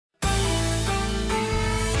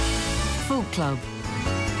Club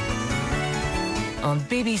on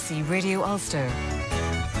BBC Radio Ulster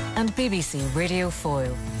and BBC Radio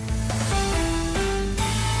Foyle.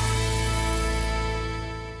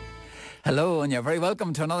 Hello, and you're very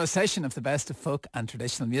welcome to another session of the best of folk and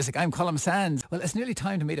traditional music. I'm Colum Sands. Well, it's nearly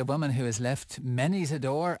time to meet a woman who has left many's a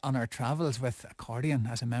door on her travels with accordion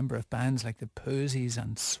as a member of bands like the Posies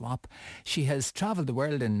and Swap. She has travelled the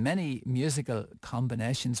world in many musical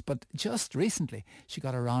combinations, but just recently she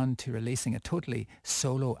got around to releasing a totally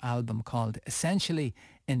solo album called Essentially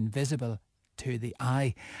Invisible to the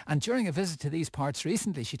Eye. And during a visit to these parts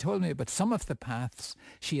recently, she told me about some of the paths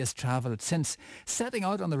she has travelled since setting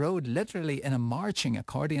out on the road literally in a marching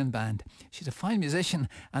accordion band. She's a fine musician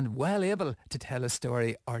and well able to tell a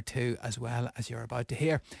story or two, as well as you're about to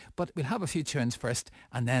hear. But we'll have a few tunes first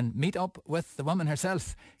and then meet up with the woman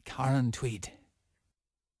herself, Karen Tweed.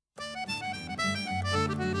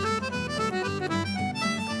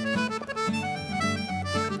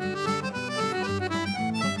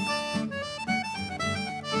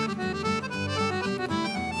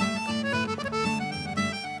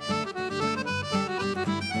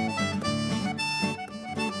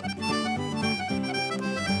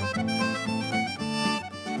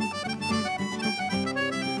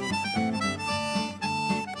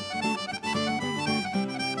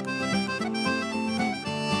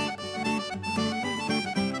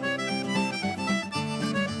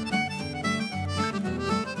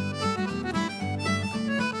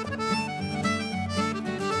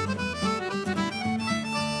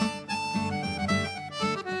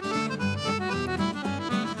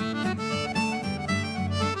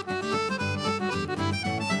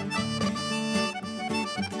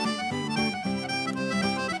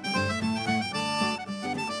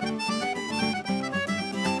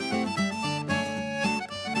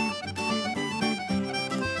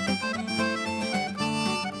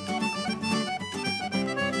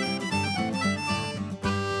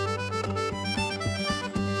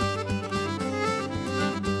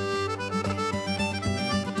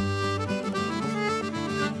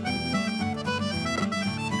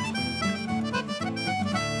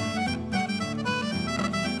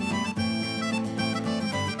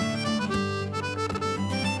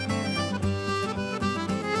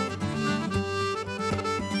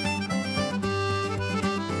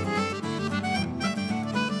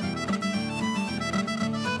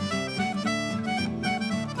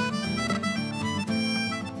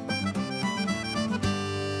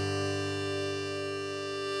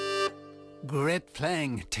 Great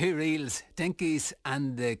playing, two reels, dinkies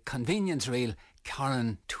and the convenience reel.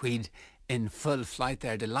 Karen Tweed in full flight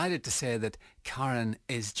there. Delighted to say that Karen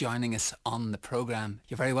is joining us on the programme.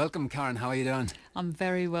 You're very welcome, Karen. How are you doing? I'm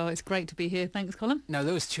very well. It's great to be here. Thanks, Colin. Now,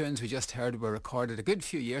 those tunes we just heard were recorded a good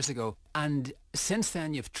few years ago, and since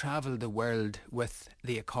then you've travelled the world with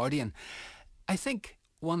the accordion. I think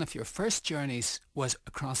one of your first journeys was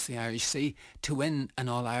across the Irish Sea to win an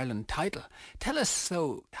All-Ireland title. Tell us,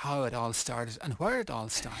 though, how it all started and where it all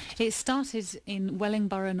started. It started in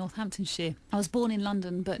Wellingborough, Northamptonshire. I was born in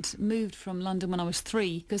London but moved from London when I was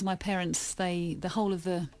 3 because my parents, the whole of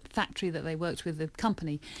the factory that they worked with, the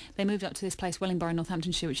company, they moved up to this place, Wellingborough,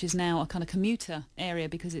 Northamptonshire, which is now a kind of commuter area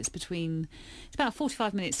because it's about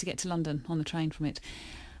 45 minutes to get to London on the train from it.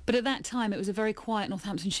 But at that time, it was a very quiet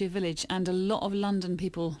Northamptonshire village, and a lot of London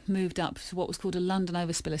people moved up to what was called a London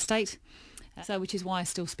overspill estate, which is why I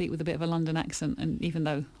still speak with a bit of a London accent, and even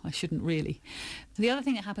though I shouldn't really. The other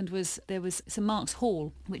thing that happened was there was St Mark's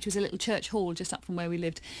Hall, which was a little church hall just up from where we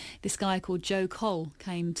lived. This guy called Joe Cole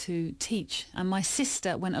came to teach, and my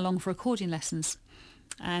sister went along for accordion lessons.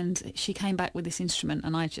 And she came back with this instrument,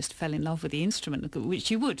 and I just fell in love with the instrument, which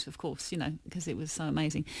you would, of course, because it was so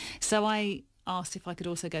amazing. So I asked if I could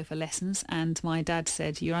also go for lessons, and my dad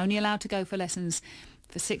said, you're only allowed to go for lessons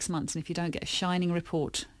for 6 months, and if you don't get a shining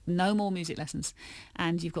report, no more music lessons,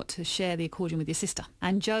 and you've got to share the accordion with your sister.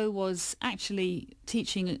 And Joe was actually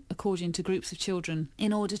teaching accordion to groups of children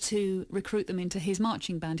in order to recruit them into his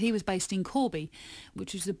marching band. He was based in Corby,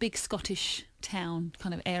 which was a big Scottish town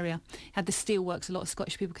kind of area. Had the steelworks, a lot of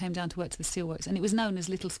Scottish people came down to work to the steelworks, and it was known as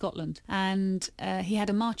Little Scotland. And he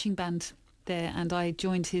had a marching band there, and I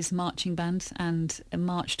joined his marching band and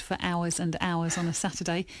marched for hours and hours on a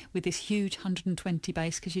Saturday with this huge 120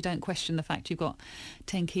 bass, because you don't question the fact you've got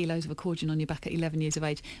 10 kilos of accordion on your back at 11 years of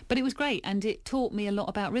age. But it was great, and it taught me a lot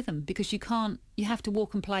about rhythm, because you have to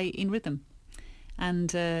walk and play in rhythm.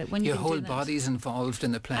 And when your whole body's involved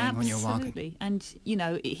in the playing when you're walking. Absolutely. And, you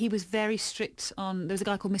know, he was very strict on... There was a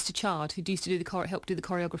guy called Mr. Chard who used to do help do the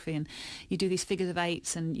choreography, and you do these figures of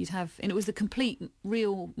eights, and you'd have... And it was the complete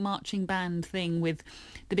real marching band thing with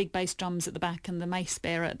the big bass drums at the back and the mace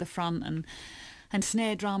bearer at the front and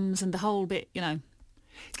snare drums and the whole bit, you know.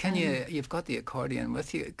 Can you've got the accordion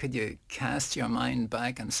with you, could you cast your mind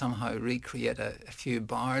back and somehow recreate a few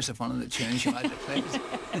bars of one of the tunes you might have played?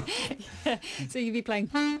 Yeah. So you'd be playing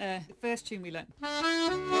the first tune we learnt.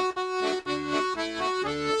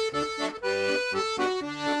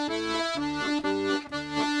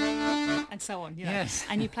 And so on, you know. Yes.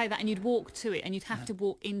 And you'd play that and you'd walk to it, and you'd have to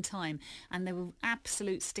walk in time, and they were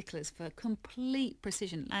absolute sticklers for complete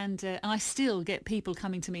precision. And I still get people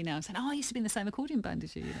coming to me now and saying, I used to be in the same accordion band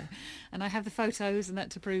as you, you know. And I have the photos and that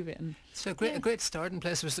to prove it. And so a great starting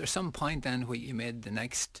place. Was there some point then where you made the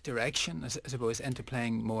next direction, I suppose, into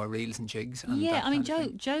playing more reels and jigs? And yeah, I mean,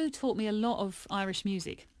 Joe taught me a lot of Irish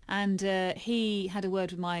music. And he had a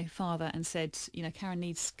word with my father and said, you know, Karen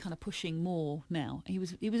needs kind of pushing more now. He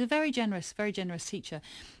was a very generous teacher.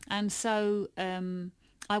 And so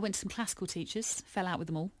I went to some classical teachers, fell out with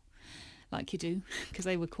them all, like you do, because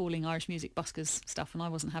they were calling Irish music buskers stuff, and I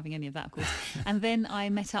wasn't having any of that, of course. And then I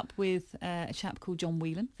met up with a chap called John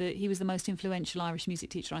Whelan. He was the most influential Irish music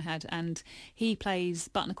teacher I had, and he plays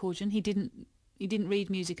button accordion. He didn't read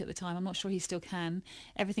music at the time. I'm not sure he still can.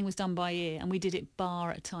 Everything was done by ear, and we did it bar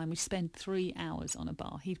at a time. We'd spend 3 hours on a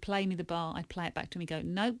bar. He'd play me the bar, I'd play it back to him, he'd go,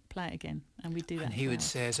 no, play it again. And we'd do that. And he would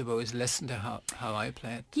say, I suppose, listen to how I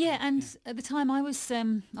play it. Yeah, and at the time I was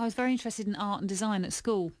very interested in art and design at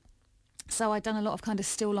school. So I'd done a lot of kind of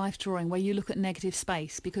still life drawing where you look at negative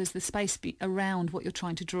space, because the space around what you're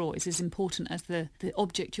trying to draw is as important as the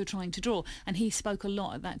object you're trying to draw. And he spoke a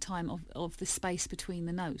lot at that time of the space between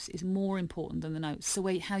the notes is more important than the notes. So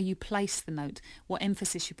how you place the note, what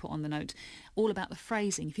emphasis you put on the note, all about the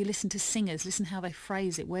phrasing. If you listen to singers, listen how they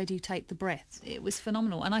phrase it. Where do you take the breath? It was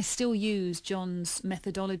phenomenal. And I still use John's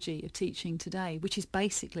methodology of teaching today, which is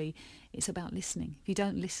basically, it's about listening. If you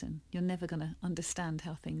don't listen, you're never going to understand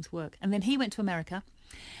how things work. And then he went to America,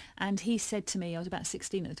 and he said to me, I was about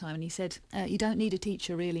 16 at the time, and he said, you don't need a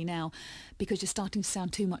teacher really now, because you're starting to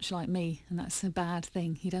sound too much like me, and that's a bad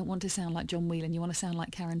thing. You don't want to sound like John Whelan, you want to sound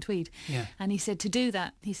like Karen Tweed. Yeah. And he said, to do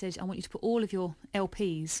that, he said, I want you to put all of your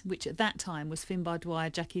LPs, which at that time was Finbar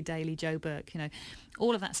Dwyer, Jackie Daly, Joe Burke, you know,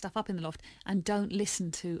 all of that stuff up in the loft, and don't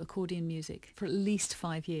listen to accordion music for at least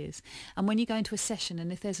 5 years. And when you go into a session,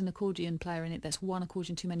 and if there's an accordion player in it, that's one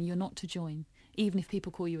accordion too many, you're not to join. Even if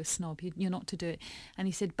people call you a snob, you're not to do it. And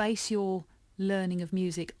he said, base your learning of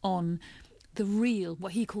music on the real,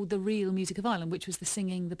 what he called the real music of Ireland, which was the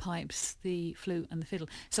singing, the pipes, the flute and the fiddle.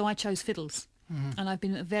 So I chose fiddles. Mm-hmm. And I've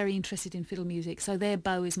been very interested in fiddle music. So their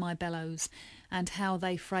bow is my bellows, and how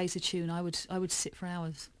they phrase a tune, I would sit for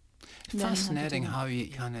hours. Fascinating how you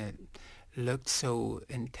kind of looked so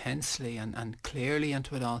intensely and clearly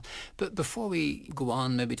into it all. But before we go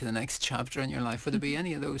on maybe to the next chapter in your life, would there be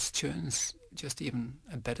any of those tunes, just even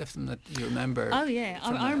a bit of them, that you remember? Oh yeah,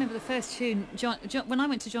 I remember the first tune. John, when I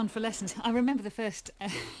went to John for lessons, I remember the first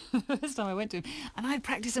time I went to him, and I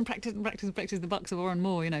practiced the Bucks of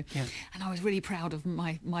Oranmore, you know. Yeah. And I was really proud of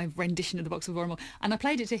my rendition of the Bucks of Oranmore, and I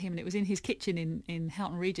played it to him, and it was in his kitchen in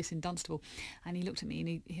Houghton Regis in Dunstable, and he looked at me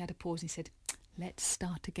and he had a pause and he said, let's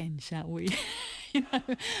start again, shall we? You know,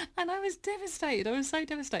 and I was devastated. I was so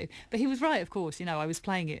devastated. But he was right, of course. You know, I was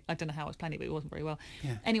playing it. I don't know how I was playing it, but it wasn't very well.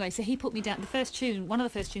 Yeah. Anyway, so he put me down. The first tune, one of the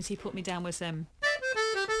first tunes he put me down was... And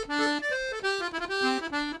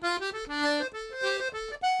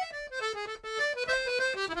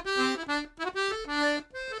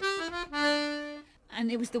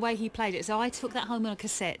it was the way he played it. So I took that home on a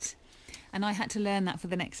cassette, and I had to learn that for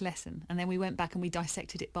the next lesson. And then we went back and we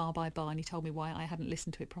dissected it bar by bar, and he told me why I hadn't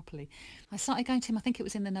listened to it properly. I started going to him, I think it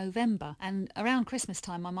was in the November, and around Christmas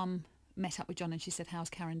time my mum met up with John and she said, how's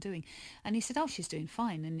Karen doing? And he said, oh, she's doing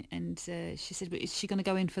fine. And she said, well, is she going to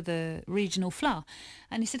go in for the regional FLA?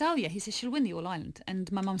 And he said, oh yeah. He said, she'll win the All Ireland.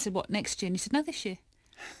 And my mum said, what, next year? And he said, no, this year.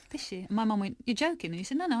 This year. And my mum went, you're joking? And he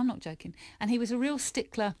said, no, I'm not joking. And he was a real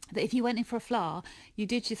stickler that if you went in for a FLA, you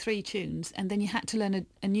did your 3 tunes, and then you had to learn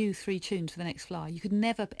a new 3 tunes for the next FLA. You could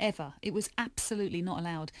never, ever, it was absolutely not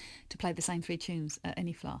allowed to play the same 3 tunes at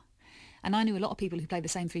any FLA. And I knew a lot of people who played the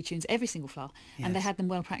same 3 tunes every single FLA, yes, and they had them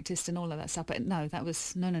well practiced and all of that stuff. But no, that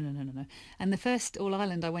was, no. And the first All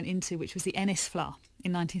Ireland I went into, which was the Ennis FLA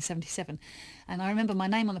in 1977. And I remember my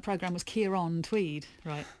name on the programme was Karen Tweed,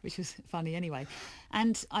 right, which was funny anyway.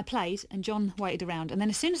 And I played, and John waited around. And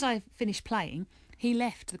then as soon as I finished playing, He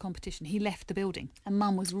left the competition, he left the building, and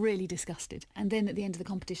Mum was really disgusted. And then at the end of the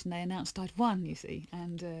competition they announced I'd won, you see,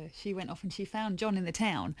 and she went off and she found John in the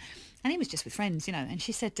town, and he was just with friends, you know, and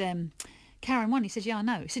she said, Karen won. He said, yeah, I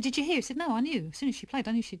know. He said, did you hear? He said, no, I knew. As soon as she played,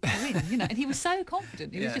 I knew she'd win, you know. And he was so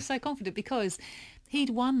confident. He was just so confident because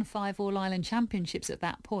he'd won 5 All-Ireland championships at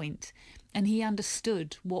that point, and he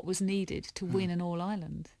understood what was needed to win an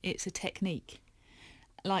All-Ireland. It's a technique,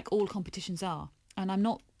 like all competitions are. And I'm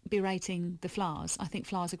not berating the flowers. I think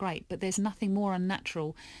flowers are great, but there's nothing more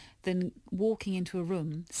unnatural than walking into a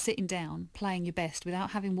room, sitting down, playing your best without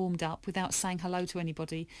having warmed up, without saying hello to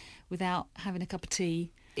anybody, without having a cup of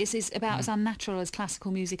tea. It's about as unnatural as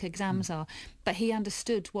classical music exams are. But he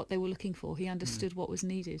understood what they were looking for. He understood what was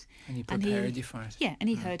needed. And he prepared you for it. Yeah, and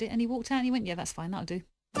he heard it, and he walked out and he went, yeah, that's fine, that'll do.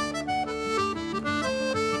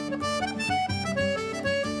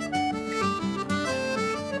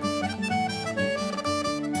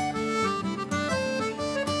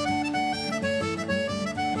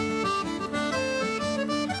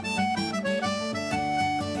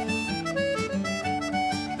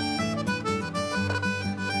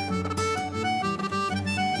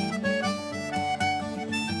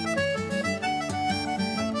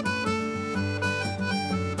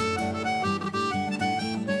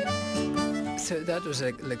 So that was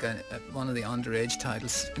one of the underage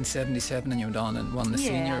titles in 77, and you went on and won the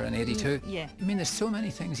senior in 82. Yeah. I mean, there's so many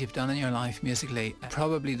things you've done in your life musically.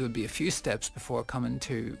 Probably there would be a few steps before coming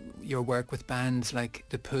to your work with bands like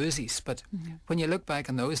the Posies. But when you look back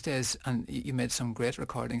on those days, and you made some great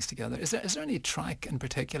recordings together, is there any track in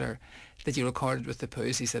particular that you recorded with the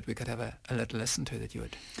Posies that we could have a little listen to that you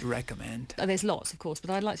would recommend? There's lots, of course,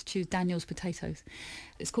 but I'd like to choose Daniel's Potatoes.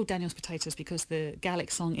 It's called Daniel's Potatoes because the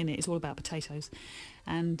Gaelic song in it is all about potatoes.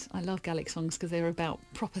 And I love Gaelic songs because they're about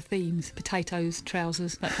proper themes, potatoes,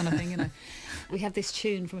 trousers, that kind of thing, you know. We have this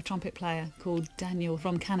tune from a trumpet player called Daniel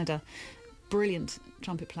from Canada, brilliant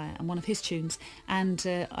trumpet player, and one of his tunes,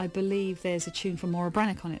 and I believe there's a tune from Maura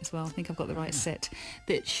Brannock on it as well. I think I've got the right set.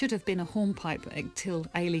 That should have been a hornpipe until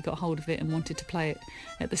Ailey got hold of it and wanted to play it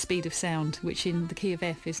at the speed of sound, which in the key of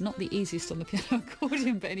F is not the easiest on the piano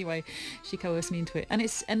accordion, but anyway, she coerced me into it. And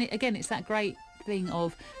again, it's that great thing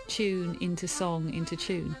of tune into song into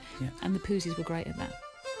tune, and the Posies were great at that.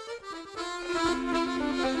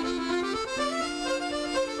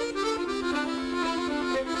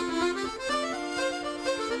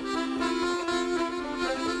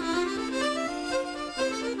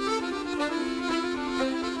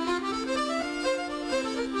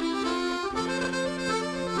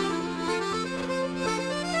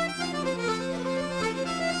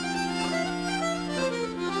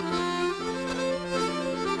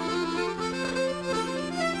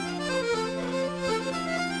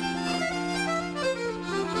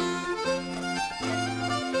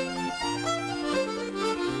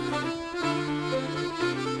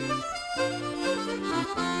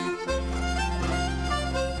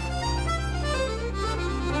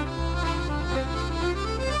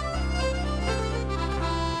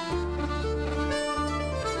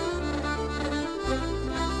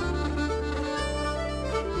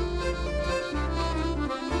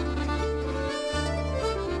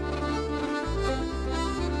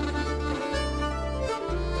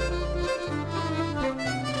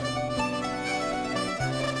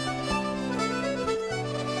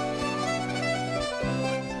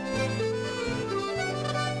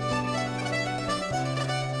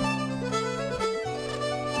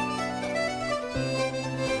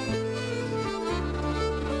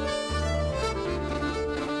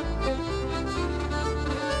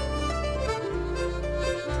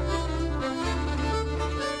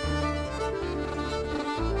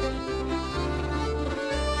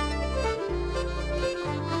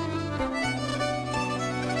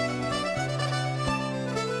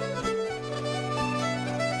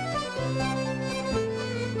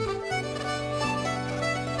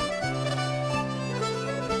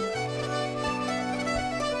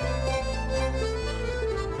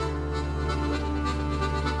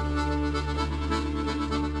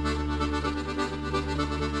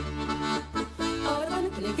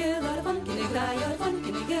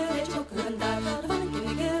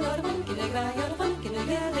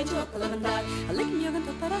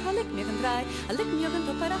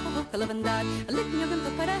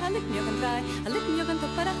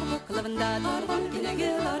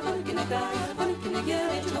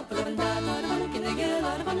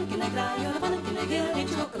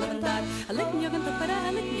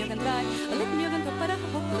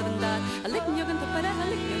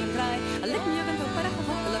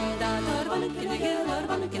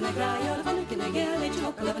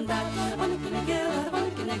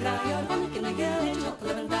 Graag,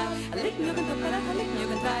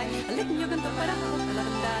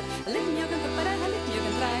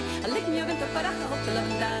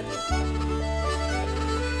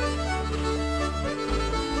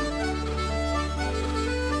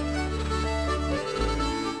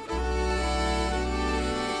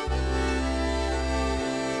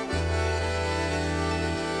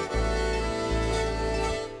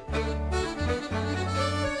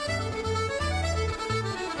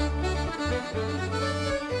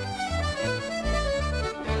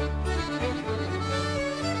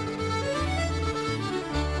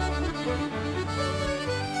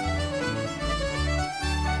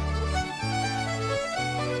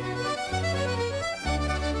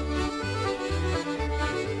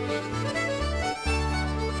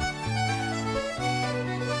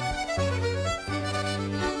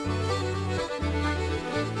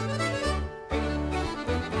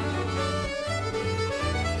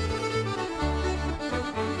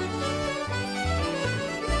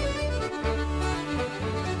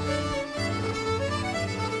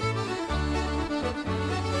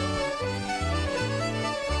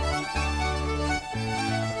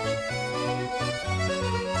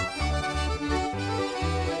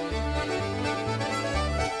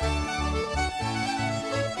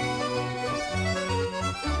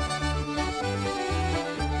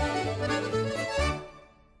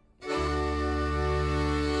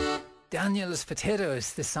 Daniel's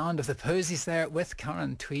Potatoes, the sound of the Posies there with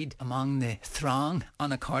Karen Tweed among the throng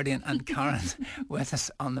on accordion, and Karen with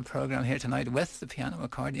us on the programme here tonight with the piano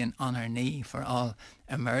accordion on her knee for all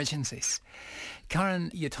emergencies.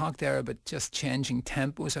 Karen, you talked there about just changing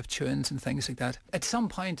tempos of tunes and things like that. At some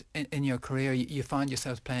point in your career you found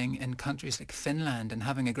yourself playing in countries like Finland and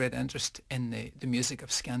having a great interest in the music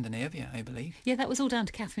of Scandinavia, I believe. Yeah, that was all down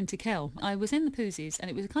to Karen Tweed. I was in the Posies and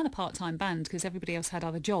it was a kind of part-time band because everybody else had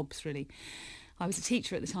other jobs really. I was a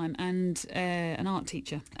teacher at the time and an art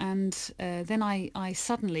teacher, and then I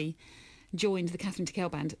suddenly joined the Karen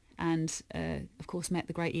Tweed band and of course met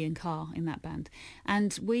the great Ian Carr in that band,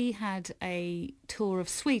 and we had a tour of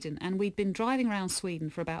Sweden and we'd been driving around Sweden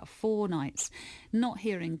for about 4 nights not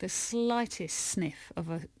hearing the slightest sniff of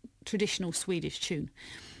a traditional Swedish tune,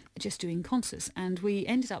 just doing concerts, and we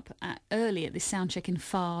ended up early at this sound check in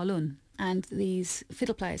Falun. And these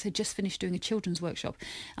fiddle players had just finished doing a children's workshop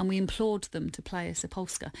and we implored them to play us a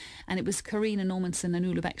polska. And it was Karina Normanson and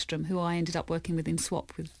Ulla Bäckström, who I ended up working with in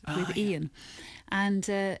Swap with Ian. And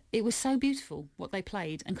it was so beautiful what they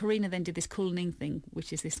played. And Karina then did this kulning thing,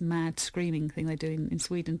 which is this mad screaming thing they do in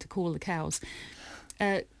Sweden to call the cows.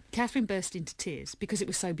 Catherine burst into tears because it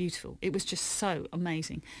was so beautiful. It was just so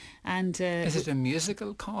amazing. And is it a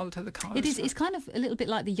musical call to the cows? It is. It's kind of a little bit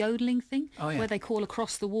like the yodeling thing, yeah, where they call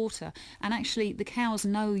across the water, and actually the cows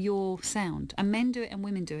know your sound, and men do it and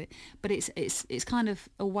women do it. But it's kind of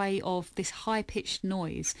a way of this high pitched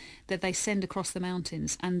noise that they send across the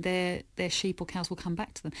mountains, and their sheep or cows will come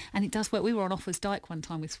back to them. And it does work. We were on Offers Dyke one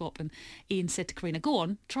time with Swap, and Ian said to Karina, "Go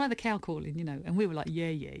on, try the cow calling," you know. And we were like, "Yeah,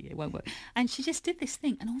 it won't work." And she just did this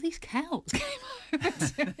thing, and all these cows came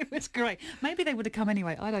over. It was great. Maybe they would have come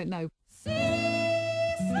anyway. I don't know.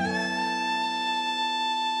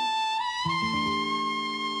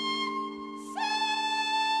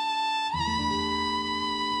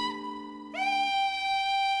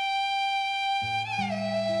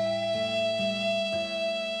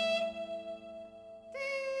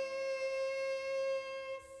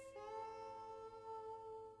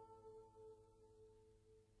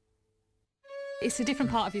 It's a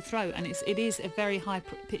different part of your throat, and it is a very high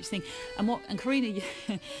pitched thing. And Karina,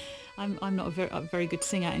 I'm not a very good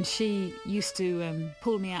singer, and she used to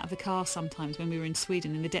pull me out of the car sometimes when we were in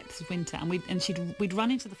Sweden in the depths of winter, and we'd run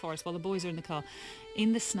into the forest while the boys are in the car,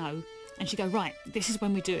 in the snow, and she'd go, "Right, this is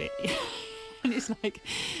when we do it." And it's like,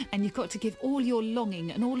 and you've got to give all your longing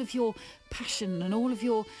and all of your passion and all of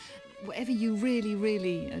your whatever you really,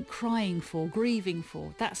 really are crying for, grieving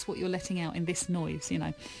for. That's what you're letting out in this noise, you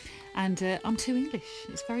know. And I'm too English.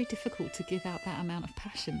 It's very difficult to give out that amount of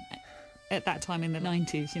passion at that time in the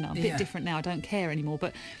 90s, you know. I'm a bit different now. I don't care anymore.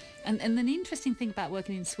 But and the interesting thing about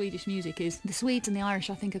working in Swedish music is the Swedes and the Irish,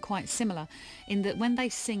 I think, are quite similar in that when they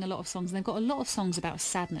sing a lot of songs, and they've got a lot of songs about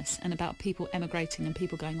sadness and about people emigrating and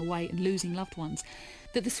people going away and losing loved ones,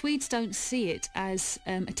 that the Swedes don't see it as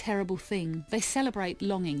a terrible thing. They celebrate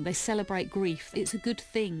longing, they celebrate grief. It's a good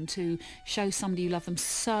thing to show somebody you love them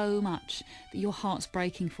so much that your heart's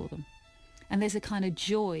breaking for them. And there's a kind of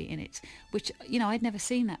joy in it, which, you know, I'd never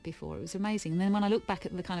seen that before. It was amazing. And then when I look back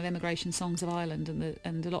at the kind of emigration songs of Ireland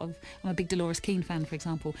and a lot of, I'm a big Dolores Keane fan, for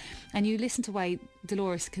example, and you listen to the way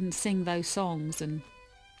Dolores can sing those songs, and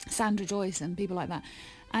Sandra Joyce and people like that,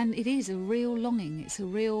 And it is a real longing. It's a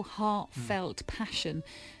real heartfelt passion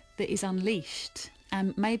that is unleashed.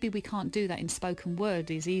 And maybe we can't do that in spoken word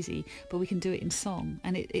is easy, but we can do it in song.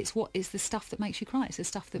 And it's the stuff that makes you cry. It's the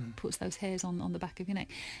stuff that puts those hairs on the back of your neck.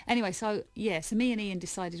 Anyway, so me and Ian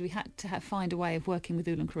decided we had to find a way of working with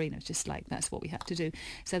Ulan Karina. It's just like, that's what we had to do.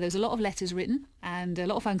 So there was a lot of letters written and a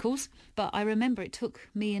lot of phone calls. But I remember it took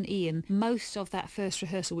me and Ian most of that first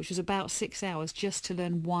rehearsal, which was about 6 hours, just to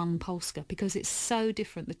learn one polska, because it's so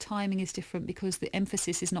different. The timing is different because the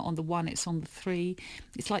emphasis is not on the one, it's on the three.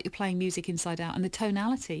 It's like you're playing music inside out, and the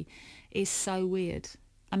tonality is so weird.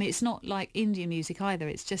 I mean, it's not like Indian music either.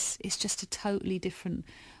 It's just a totally different,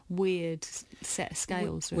 weird set of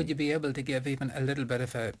scales. Would you be able to give even a little bit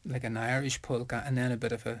of an Irish polka and then a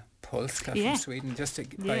bit of a polska from Sweden, just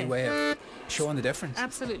by way of showing the difference?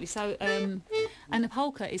 Absolutely. So, and a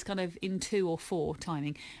polka is kind of in 2 or 4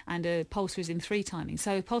 timing, and a polska is in 3 timing.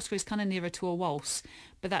 So a polska is kind of nearer to a waltz,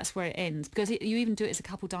 but that's where it ends, because you even do it as a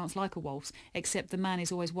couple dance like a waltz, except the man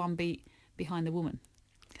is always 1 beat behind the woman.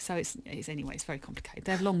 So it's anyway, it's very complicated.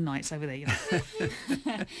 They have long nights over there, you know.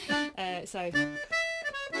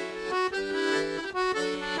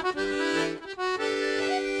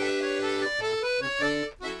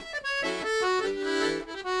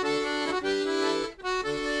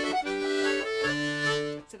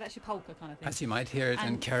 So that's your polka kind of thing. As you might hear it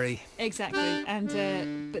in Kerry. Exactly.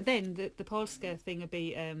 And but then the polska thing would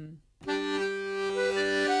be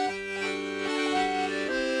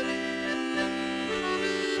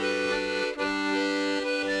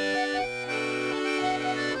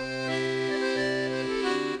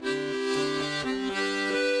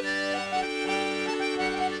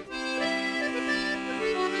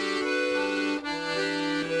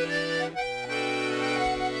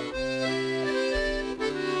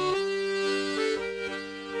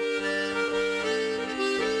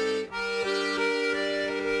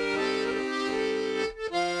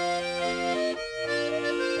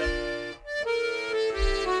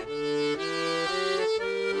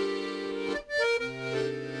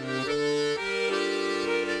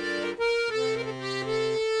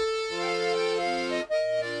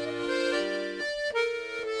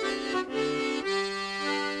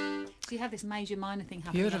you have this major minor thing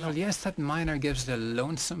happening. Beautiful, yes, that minor gives it a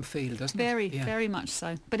lonesome feel, doesn't it? Very much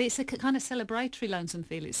so. But it's a kind of celebratory lonesome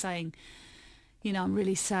feel. It's saying, you know, I'm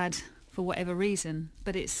really sad for whatever reason,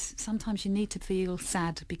 but it's sometimes you need to feel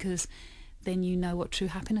sad because then you know what true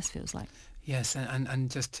happiness feels like. Yes, and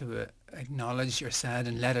just to acknowledge you're sad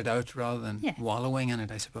and let it out rather than wallowing in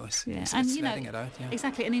it, I suppose. Yeah, it's you know, letting it out. Yeah,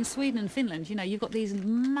 exactly. And in Sweden and Finland, you know, you've got these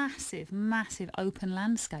massive, massive open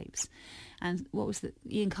landscapes. And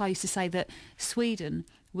Ian Carr used to say that Sweden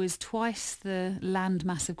was twice the land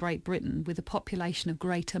mass of Great Britain with a population of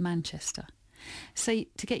Greater Manchester. So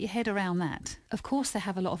to get your head around that, of course they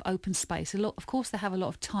have a lot of open space. Of course they have a lot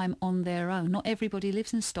of time on their own. Not everybody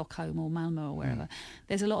lives in Stockholm or Malmö or wherever.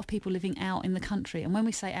 There's a lot of people living out in the country. And when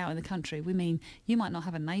we say out in the country, we mean you might not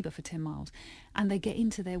have a neighbour for 10 miles. And they get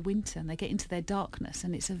into their winter and they get into their darkness.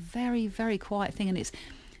 And it's a very, very quiet thing. And it's,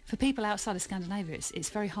 for people outside of Scandinavia, it's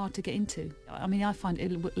very hard to get into. I mean, I find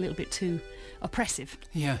it a little bit too oppressive.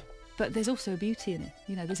 Yeah. But there's also a beauty in it.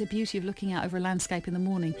 You know, there's a beauty of looking out over a landscape in the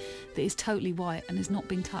morning that is totally white and has not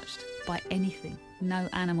been touched by anything. No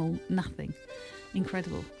animal, nothing.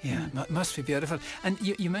 Incredible. Yeah, must be beautiful. And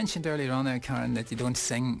you mentioned earlier on there, Karen, that you don't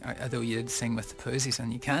sing, although you did sing with the posies,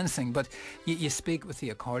 and you can sing, but you speak with the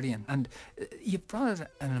accordion. And you've brought out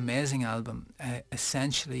an amazing album,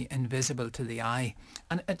 essentially invisible to the eye.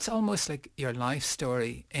 And it's almost like your life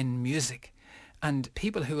story in music. And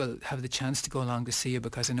people who will have the chance to go along to see you,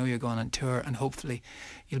 because I know you're going on tour and hopefully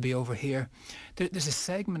you'll be over here, there's a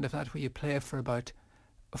segment of that where you play for about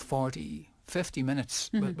 50 minutes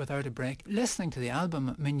without a break. Listening to the album,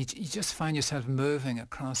 I mean, you just find yourself moving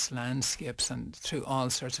across landscapes and through all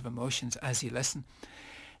sorts of emotions as you listen.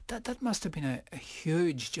 That must have been a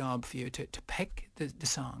huge job for you to pick the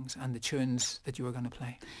songs and the tunes that you were going to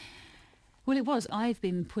play. Well, it was. I've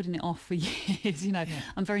been putting it off for years, you know. Yeah.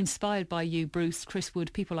 I'm very inspired by you, Bruce, Chris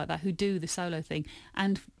Wood, people like that who do the solo thing.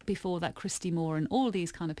 And before that, Christy Moore and all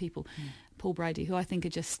these kind of people, Paul Brady, who I think are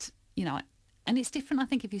just, you know, and it's different, I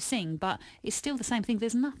think, if you sing, but it's still the same thing.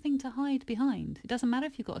 There's nothing to hide behind. It doesn't matter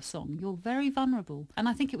if you've got a song. You're very vulnerable. And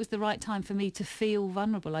I think it was the right time for me to feel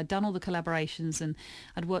vulnerable. I'd done all the collaborations and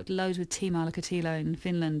I'd worked loads with Timo Alakatilo in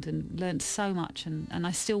Finland and learned so much. And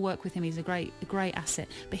I still work with him. He's a great asset.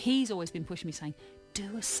 But he's always been pushing me, saying,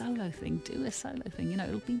 do a solo thing, you know,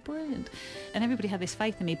 it'll be brilliant. And everybody had this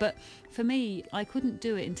faith in me. But for me, I couldn't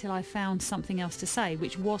do it until I found something else to say,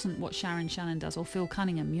 which wasn't what Sharon Shannon does or Phil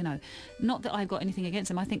Cunningham, you know. Not that I've got anything against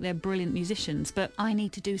them. I think they're brilliant musicians, but I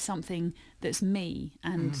need to do something that's me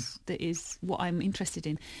and that is what I'm interested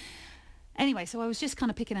in. Anyway, so I was just kind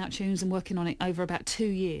of picking out tunes and working on it over about 2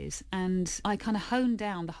 years, and I kind of honed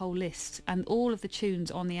down the whole list, and all of the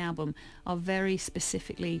tunes on the album are very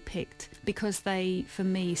specifically picked because they, for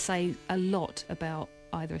me, say a lot about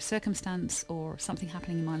either a circumstance or something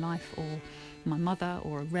happening in my life or my mother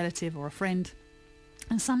or a relative or a friend.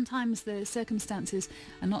 And sometimes the circumstances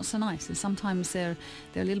are not so nice, and sometimes they're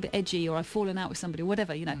a little bit edgy, or I've fallen out with somebody or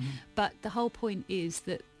whatever, you know. But the whole point is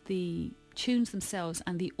that the tunes themselves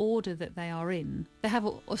and the order that they are in, they have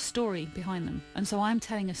a story behind them. And so I'm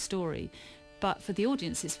telling a story, but for the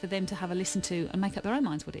audience it's for them to have a listen to and make up their own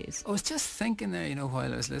minds what it is. I was just thinking there, you know,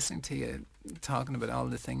 while I was listening to you talking about all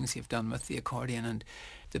the things you've done with the accordion and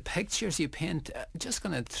the pictures you paint. Just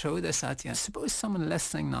going to throw this at you. I suppose someone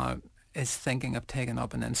listening now is thinking of taking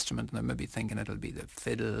up an instrument, and they're maybe thinking it'll be the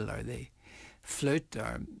fiddle or the flute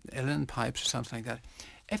or uilleann pipes or something like that.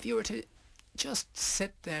 If you were to just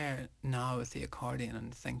sit there now with the accordion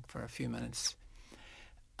and think for a few minutes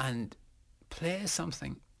and play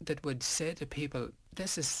something that would say to people,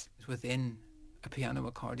 this is within a piano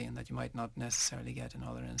accordion that you might not necessarily get in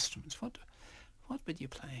other instruments, what would you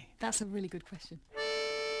play? That's a really good question.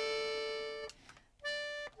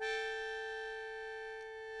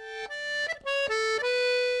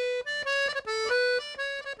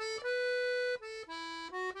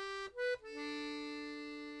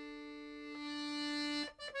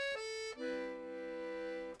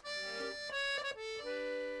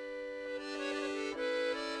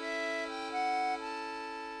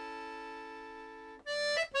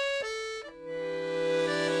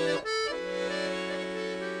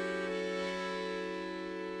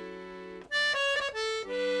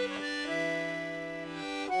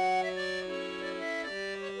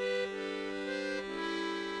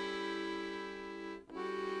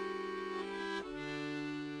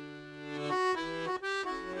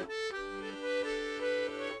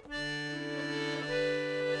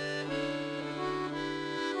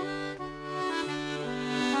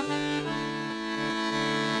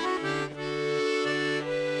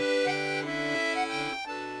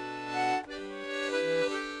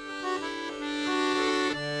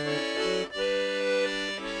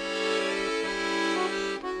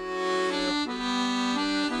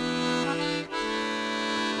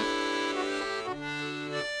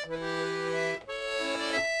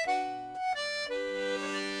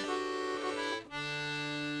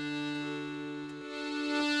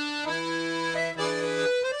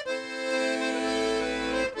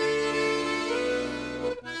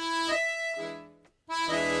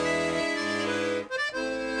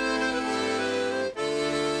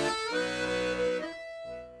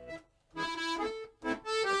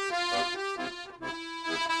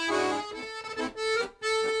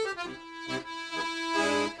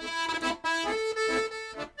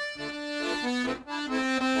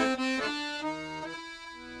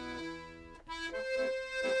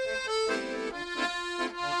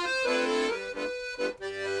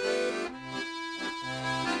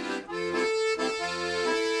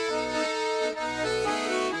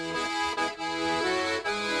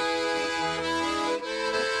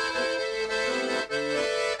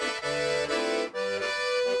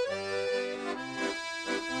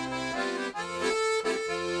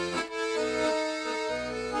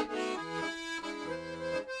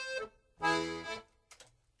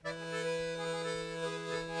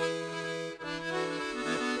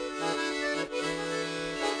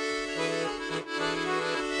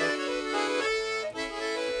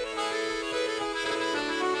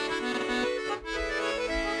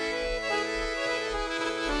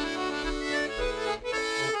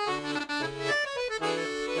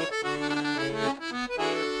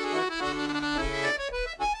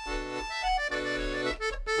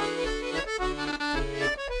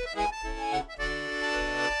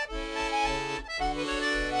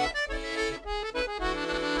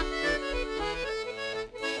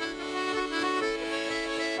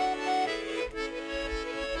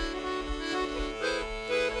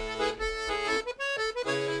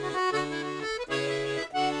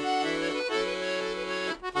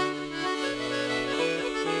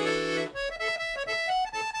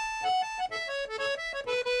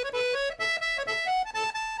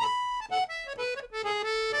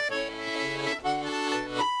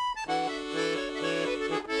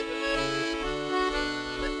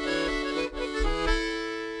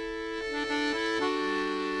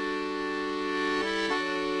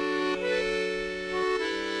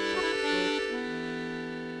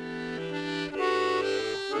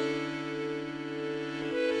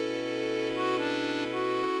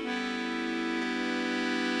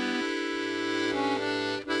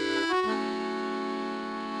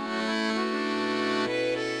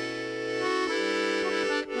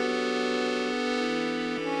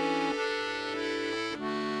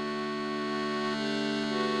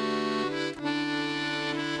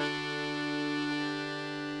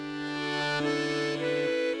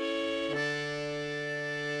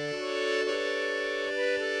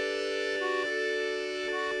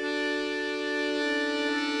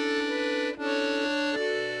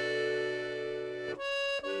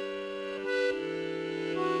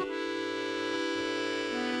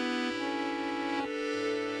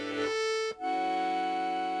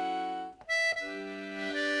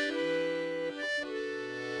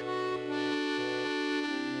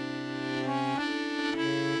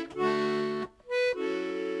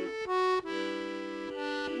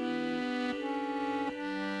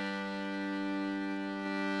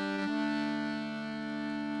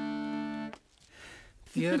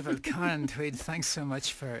 Beautiful. Karen Tweed, thanks so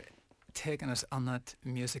much for taking us on that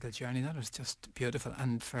musical journey. That was just beautiful.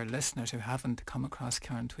 And for listeners who haven't come across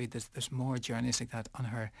Karen Tweed, there's more journeys like that on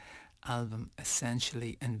her album,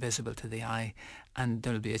 Essentially Invisible to the Eye. And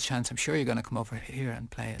there'll be a chance, I'm sure you're going to come over here and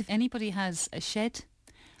play it. If anybody has a shed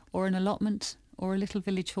or an allotment or a little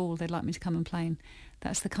village hall they'd like me to come and play in,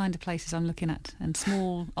 that's the kind of places I'm looking at. And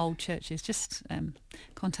small old churches, just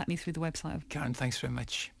contact me through the website. Karen, thanks very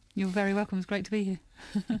much. You're very welcome. It's great to be here.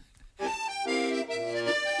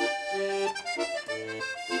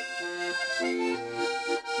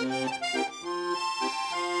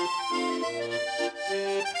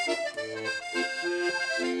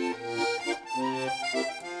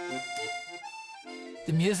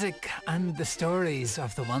 The music and the stories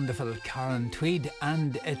of the wonderful Karen Tweed,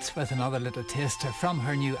 and it's with another little taster from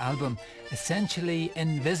her new album, Essentially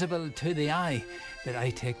Invisible to the Eye, that I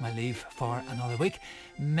take my leave for another week.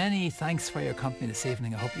 Many thanks for your company this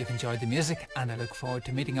evening. I hope you've enjoyed the music, and I look forward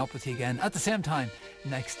to meeting up with you again at the same time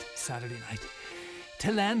next Saturday night.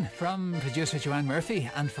 Till then, from producer Joanne Murphy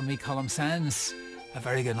and from me, Colum Sands, a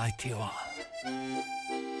very good night to you all.